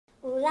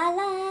la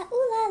la,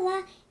 ooh la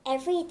la.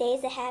 Every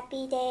day's a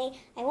happy day.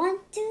 I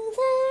want to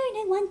learn,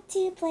 I want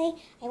to play,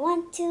 I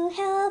want to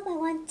help, I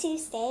want to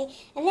stay,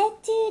 and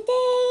let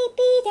today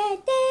be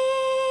that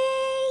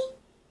day.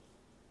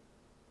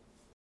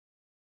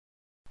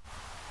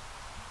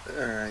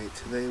 Alright,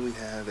 today we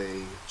have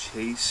a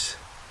Chase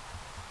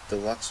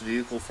deluxe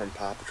vehicle from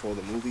Paw Patrol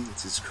the movie.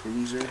 It's his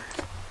cruiser.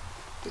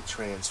 It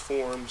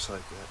transforms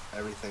like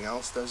everything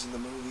else does in the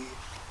movie.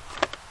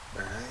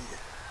 Alright,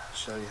 I'll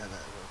show you how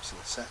that works in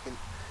a second.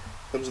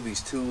 Comes with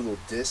these two little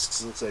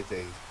discs. It looks like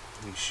you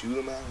shoot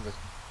them out of the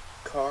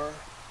car.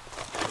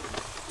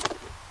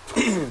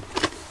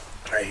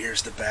 Alright,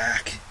 here's the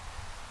back.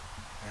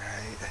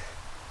 Alright,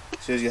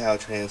 shows you how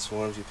it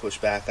transforms. You push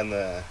back on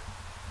the,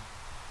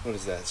 what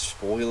is that,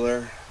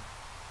 spoiler,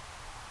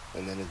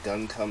 and then a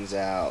gun comes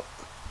out.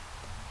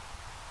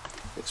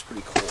 Looks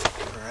pretty cool.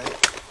 Alright,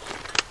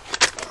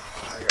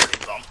 I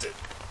already bumped it.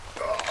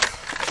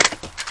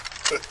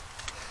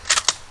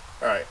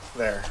 Alright,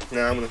 there.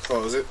 Now I'm going to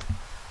close it.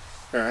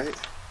 Alright,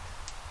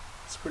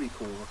 it's pretty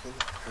cool looking.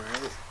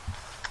 Alright,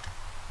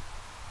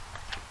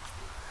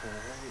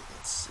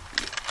 let's see.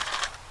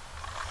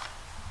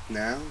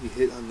 Now you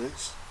hit on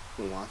this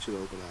and watch it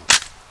open up.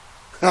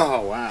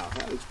 Oh wow,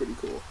 that looks pretty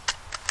cool.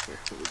 Here,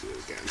 let me do it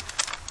again.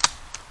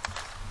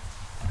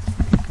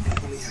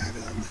 Let me have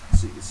it on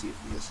so you can see it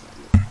from this side.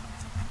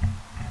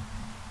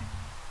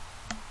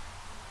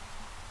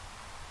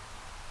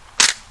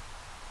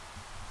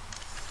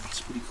 It's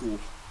pretty cool.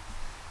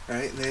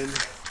 Alright, then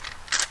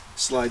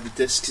slide the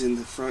discs in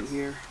the front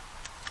here,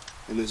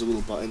 and there's a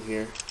little button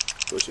here.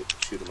 Push it,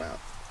 shoot them out.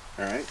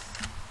 Alright,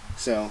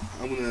 so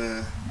I'm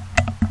gonna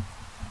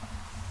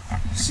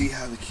see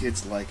how the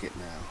kids like it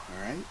now.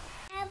 Alright?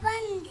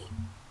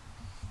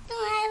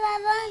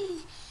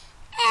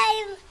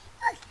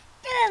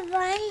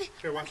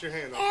 Here, watch your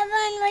hand.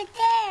 Right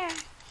there.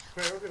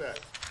 Hey, look at that.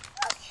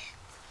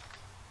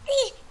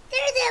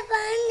 There's the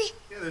button.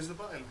 Yeah, there's the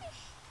button.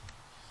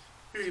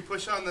 Here, you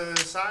push on the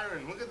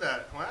siren. Look at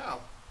that.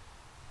 Wow.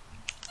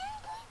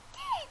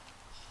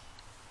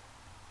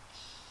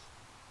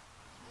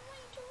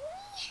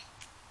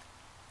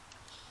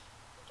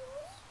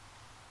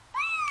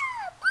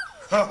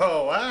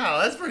 Oh, wow.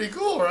 That's pretty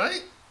cool,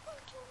 right?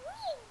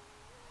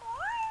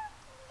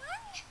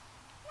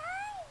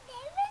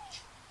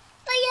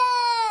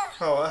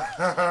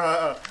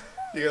 Oh,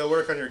 you gotta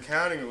work on your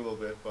counting a little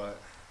bit, but.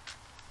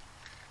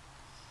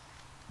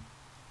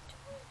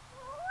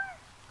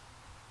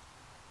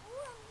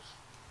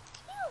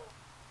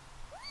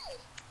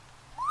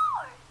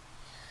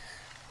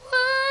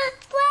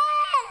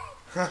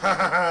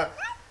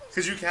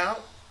 Could you count?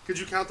 Could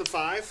you count to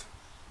 5?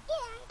 Yeah,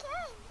 I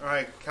can.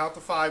 Alright, count to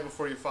 5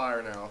 before you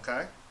fire now,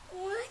 okay?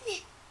 1,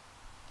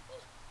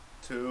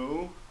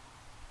 2,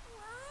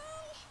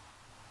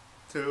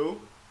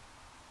 2,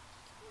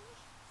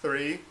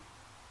 3,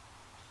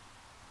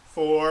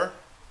 4,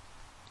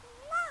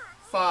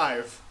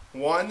 5.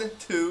 1,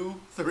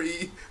 2,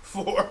 3,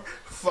 4,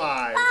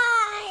 5. 5.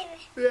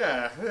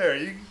 Yeah, there,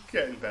 you're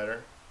getting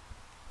better.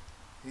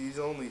 He's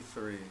only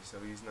 3, so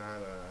he's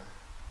not,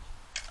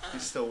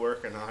 he's still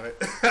working on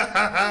it.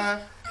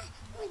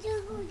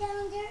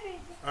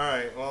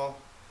 Alright, well,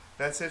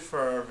 that's it for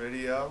our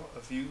video.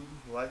 If you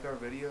like our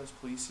videos,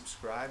 please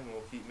subscribe and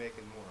we'll keep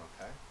making more,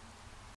 okay?